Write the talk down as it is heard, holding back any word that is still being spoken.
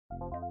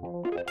What's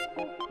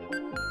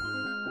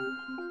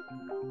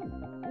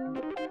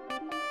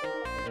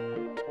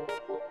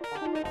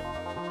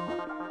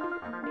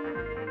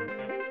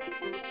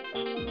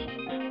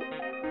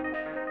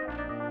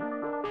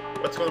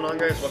going on,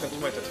 guys? Welcome to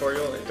my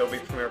tutorial in Adobe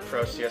Premiere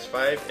Pro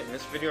CS5. In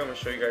this video I'm going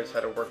to show you guys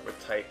how to work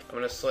with type. I'm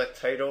going to select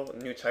title,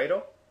 new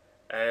title,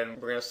 and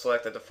we're going to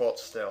select the default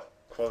still.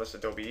 Call this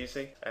Adobe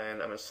Easy,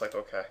 and I'm going to select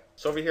OK.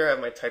 So over here I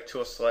have my type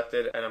tool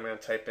selected, and I'm going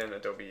to type in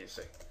Adobe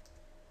Easy.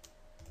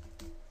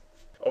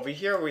 Over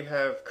here we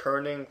have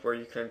kerning, where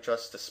you can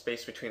adjust the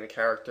space between the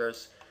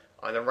characters.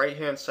 On the right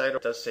hand side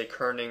it does say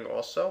kerning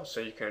also, so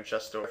you can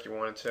adjust it if you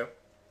wanted to.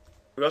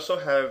 We also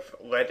have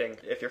leading.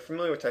 If you're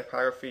familiar with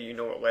typography, you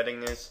know what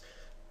leading is,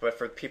 but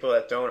for people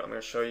that don't, I'm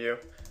going to show you.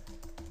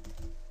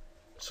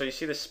 So you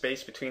see the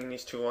space between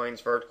these two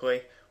lines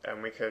vertically,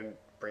 and we can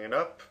bring it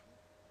up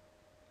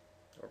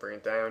or bring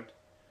it down,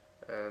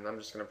 and I'm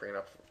just going to bring it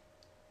up,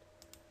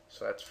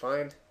 so that's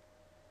fine.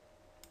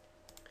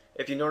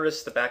 If you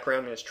notice, the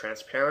background is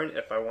transparent.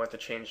 If I want to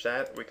change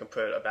that, we can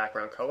put a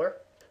background color,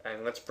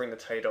 and let's bring the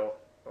title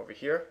over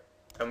here,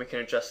 and we can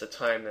adjust the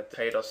time that the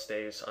title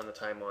stays on the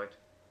timeline.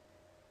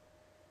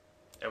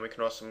 And we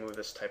can also move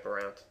this type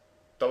around.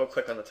 Double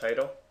click on the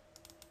title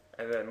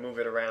and then move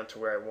it around to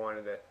where I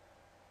wanted it.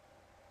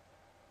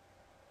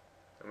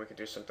 And we could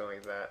do something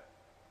like that.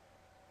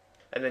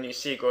 And then you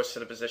see it goes to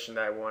the position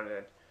that I wanted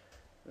it.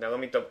 Now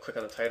let me double click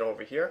on the title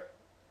over here.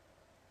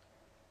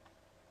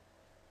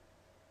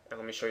 And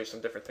let me show you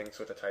some different things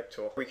with the type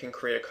tool. We can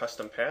create a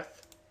custom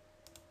path.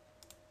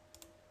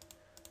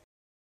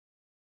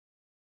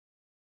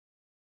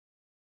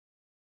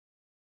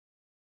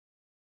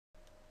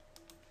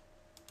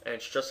 And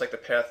it's just like the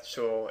path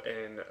tool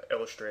in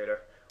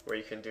Illustrator, where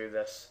you can do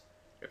this.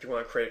 If you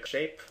want to create a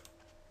shape,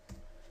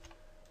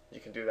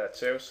 you can do that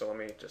too. So let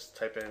me just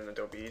type in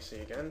Adobe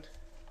Easy again.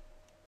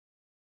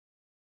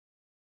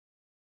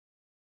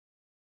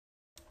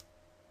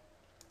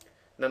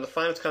 Now the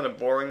font is kind of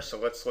boring, so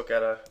let's look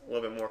at a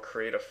little bit more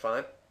creative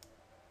font.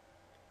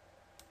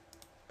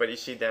 But you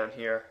see down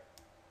here,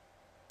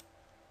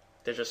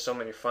 there's just so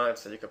many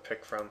fonts that you could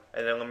pick from.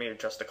 And then let me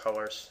adjust the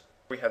colors.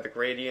 We have the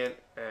gradient,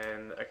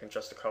 and I can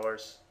adjust the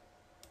colors.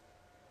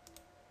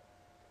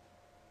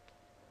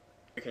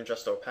 You can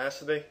adjust the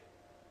opacity.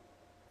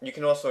 You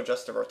can also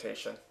adjust the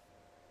rotation.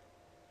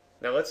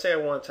 Now let's say I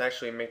want to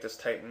actually make this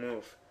type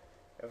move.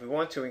 If we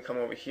want to, we can come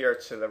over here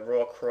to the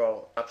roll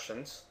crawl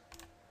options,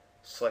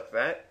 select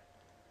that,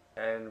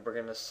 and we're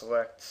going to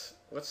select,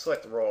 let's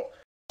select roll.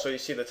 So you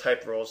see the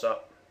type rolls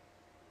up.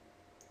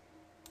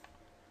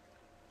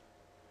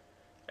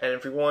 And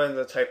if we wanted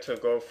the type to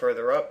go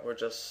further up, we'll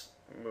just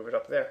move it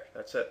up there.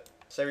 That's it.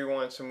 Say we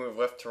wanted to move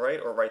left to right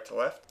or right to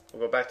left.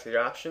 We'll go back to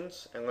the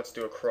options and let's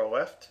do a crawl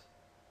left.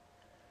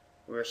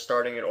 We're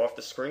starting it off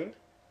the screen,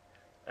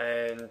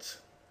 and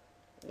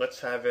let's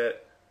have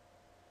it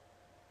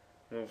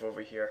move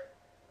over here.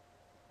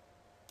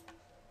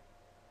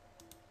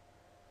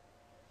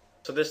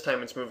 So this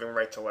time it's moving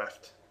right to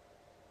left.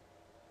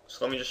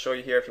 So let me just show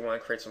you here if you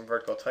want to create some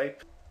vertical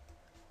type.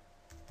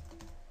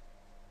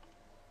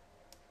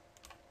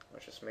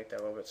 Let's just make that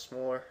a little bit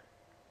smaller.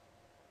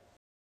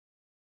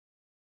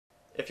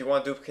 If you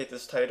want to duplicate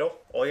this title,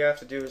 all you have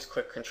to do is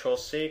click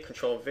Ctrl-C,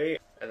 Ctrl-V,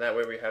 and that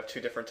way we have two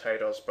different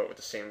titles but with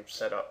the same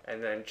setup,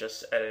 and then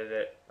just edit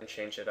it and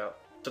change it out.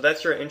 So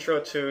that's your intro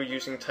to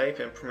using type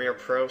in Premiere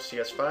Pro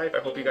CS5. I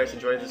hope you guys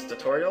enjoyed this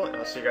tutorial, and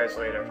I'll see you guys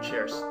later.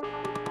 Cheers.